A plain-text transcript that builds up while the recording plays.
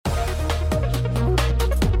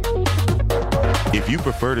If you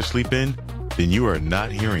prefer to sleep in, then you are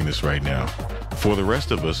not hearing this right now. For the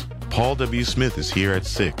rest of us, Paul W. Smith is here at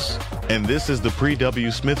 6. And this is the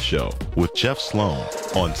Pre-W. Smith Show with Jeff Sloan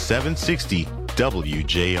on 760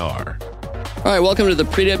 WJR. All right, welcome to the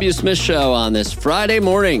Pre-W. Smith Show on this Friday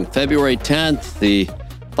morning, February 10th, the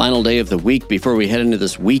final day of the week before we head into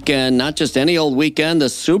this weekend. Not just any old weekend, the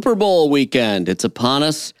Super Bowl weekend. It's upon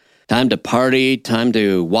us. Time to party, time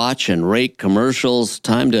to watch and rate commercials,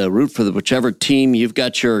 time to root for whichever team you've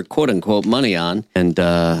got your quote-unquote money on. And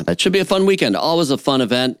it should be a fun weekend, always a fun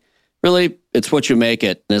event. Really, it's what you make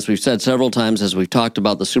it. And as we've said several times as we've talked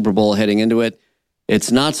about the Super Bowl heading into it, it's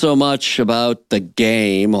not so much about the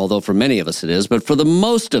game, although for many of us it is, but for the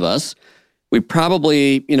most of us, we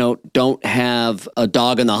probably, don't have a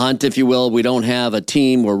dog in the hunt, if you will. We don't have a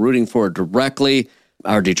team we're rooting for directly.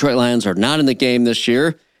 Our Detroit Lions are not in the game this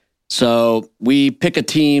year. So we pick a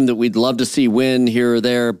team that we'd love to see win here or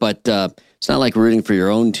there, but it's not like rooting for your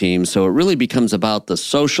own team. So it really becomes about the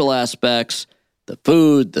social aspects, the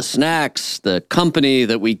food, the snacks, the company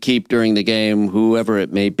that we keep during the game, whoever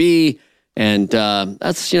it may be. And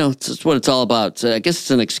that's what it's all about. So I guess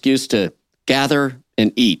it's an excuse to gather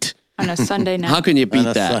and eat. On a Sunday night. How can you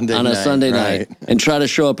beat that on a Sunday night and try to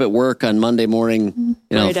show up at work on Monday morning,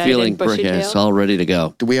 feeling it's all ready to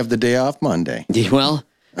go? Do we have the day off Monday? Well...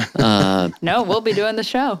 no, we'll be doing the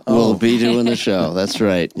show. We'll be doing the show. That's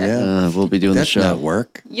right. Yeah. We'll be doing the show. That's not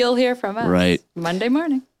work. You'll hear from us. Right. Monday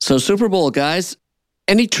morning. So Super Bowl, guys,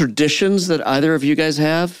 any traditions that either of you guys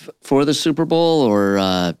have for the Super Bowl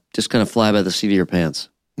or just kind of fly by the seat of your pants?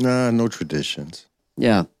 No traditions.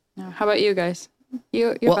 Yeah. How about you guys?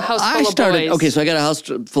 You have a house full of boys. Okay, so I got a house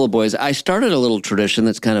full of boys. I started a little tradition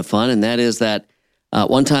that's kind of fun, and that is that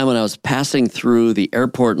one time when I was passing through the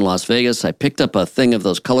airport in Las Vegas, I picked up a thing of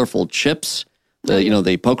those colorful chips,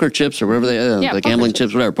 the poker chips or whatever they are, the gambling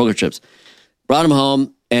chips, whatever, poker chips. Brought them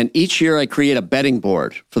home, and each year I create a betting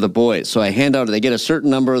board for the boys. So I hand out, they get a certain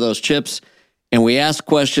number of those chips, and we ask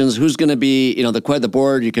questions, who's going to be, the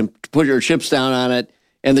board, you can put your chips down on it,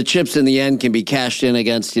 and the chips in the end can be cashed in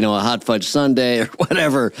against, a hot fudge sundae or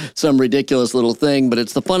whatever, some ridiculous little thing, but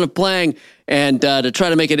it's the fun of playing, and to try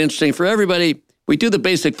to make it interesting for everybody, we do the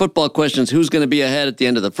basic football questions. Who's going to be ahead at the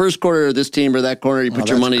end of the first quarter, this team or that quarter? You put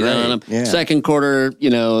your money down on them. Yeah. Second quarter,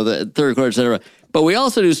 the third quarter, et cetera. But we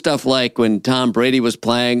also do stuff like when Tom Brady was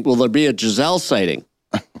playing, will there be a Giselle sighting?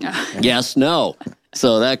 Yes, no.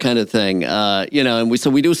 So that kind of thing. And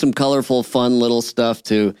we do some colorful, fun little stuff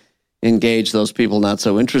to engage those people not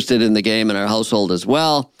so interested in the game in our household as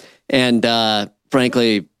well. And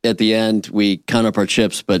frankly, at the end, we count up our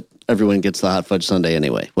chips, but everyone gets the hot fudge sundae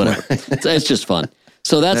anyway. Whatever. It's just fun.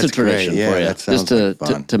 So that's a tradition for you, just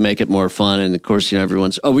to make it more fun. And of course,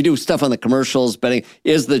 we do stuff on the commercials. Betting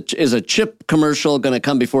is a chip commercial going to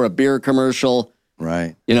come before a beer commercial?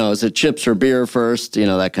 Right. Is it chips or beer first?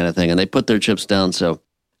 That kind of thing. And they put their chips down. So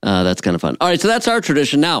that's kind of fun. All right. So that's our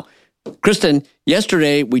tradition. Now, Kristin,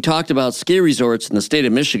 yesterday we talked about ski resorts in the state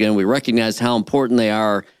of Michigan. We recognized how important they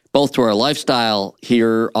are both to our lifestyle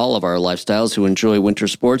here, all of our lifestyles who enjoy winter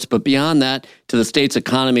sports, but beyond that, to the state's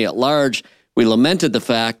economy at large. We lamented the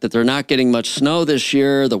fact that they're not getting much snow this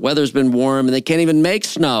year. The weather's been warm, and they can't even make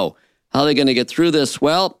snow. How are they going to get through this?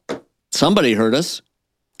 Well, somebody heard us.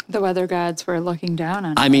 The weather gods were looking down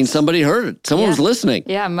on us. Somebody heard it. Someone was listening.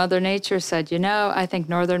 Yeah, Mother Nature said, I think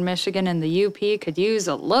northern Michigan and the UP could use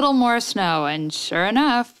a little more snow, and sure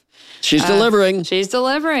enough, She's delivering. She's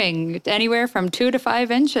delivering anywhere from 2 to 5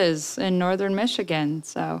 inches in northern Michigan.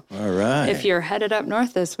 So all right. If you're headed up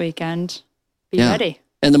north this weekend, be ready.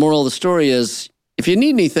 And the moral of the story is, if you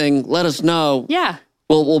need anything, let us know. Yeah.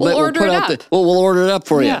 We'll order it up. We'll order it up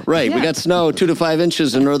for you. Right. Yeah. We got snow 2 to 5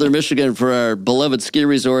 inches in northern Michigan for our beloved ski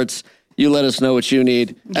resorts. You let us know what you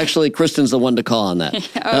need. Actually, Kristin's the one to call on that.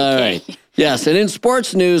 Okay. All right. Yes. And in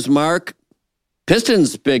sports news, Mark,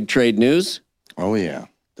 Pistons big trade news. Oh, yeah.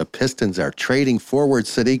 The Pistons are trading forward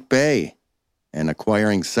Sadiq Bey and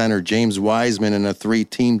acquiring center James Wiseman in a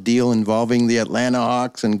 3-team deal involving the Atlanta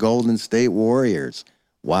Hawks and Golden State Warriors.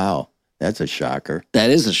 Wow, that's a shocker. That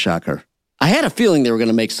is a shocker. I had a feeling they were going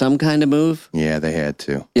to make some kind of move. Yeah, they had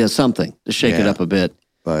to. Yeah, something to shake it up a bit.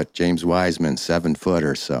 But James Wiseman, 7 foot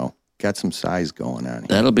or so, got some size going on here.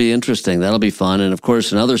 That'll be interesting. That'll be fun. And of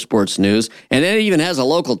course, in other sports news, and it even has a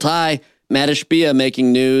local tie, Matt Ishbia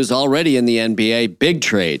making news already in the NBA. Big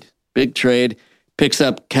trade. Picks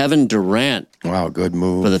up Kevin Durant. Wow, good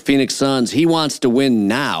move. For the Phoenix Suns. He wants to win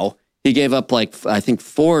now. He gave up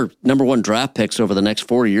 4 number 1 draft picks over the next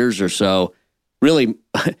 4 years or so. Really,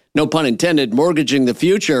 no pun intended, mortgaging the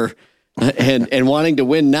future and wanting to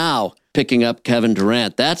win now, picking up Kevin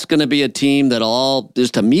Durant. That's going to be a team that'll all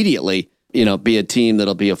just immediately be a team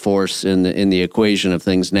that'll be a force in the equation of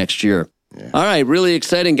things next year. Yeah. All right, really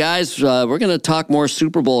exciting, guys. We're going to talk more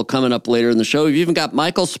Super Bowl coming up later in the show. We've even got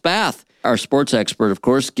Michael Spath, our sports expert, of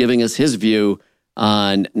course, giving us his view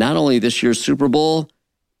on not only this year's Super Bowl,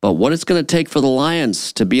 but what it's going to take for the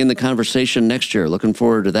Lions to be in the conversation next year. Looking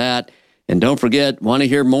forward to that. And don't forget, want to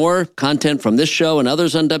hear more content from this show and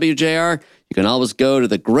others on WJR? You can always go to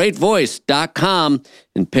thegreatvoice.com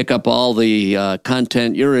and pick up all the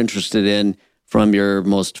content you're interested in from your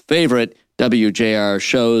most favorite WJR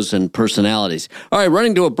shows and personalities. All right,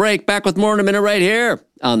 running to a break. Back with more in a minute right here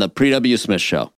on the Pre-W. Smith Show.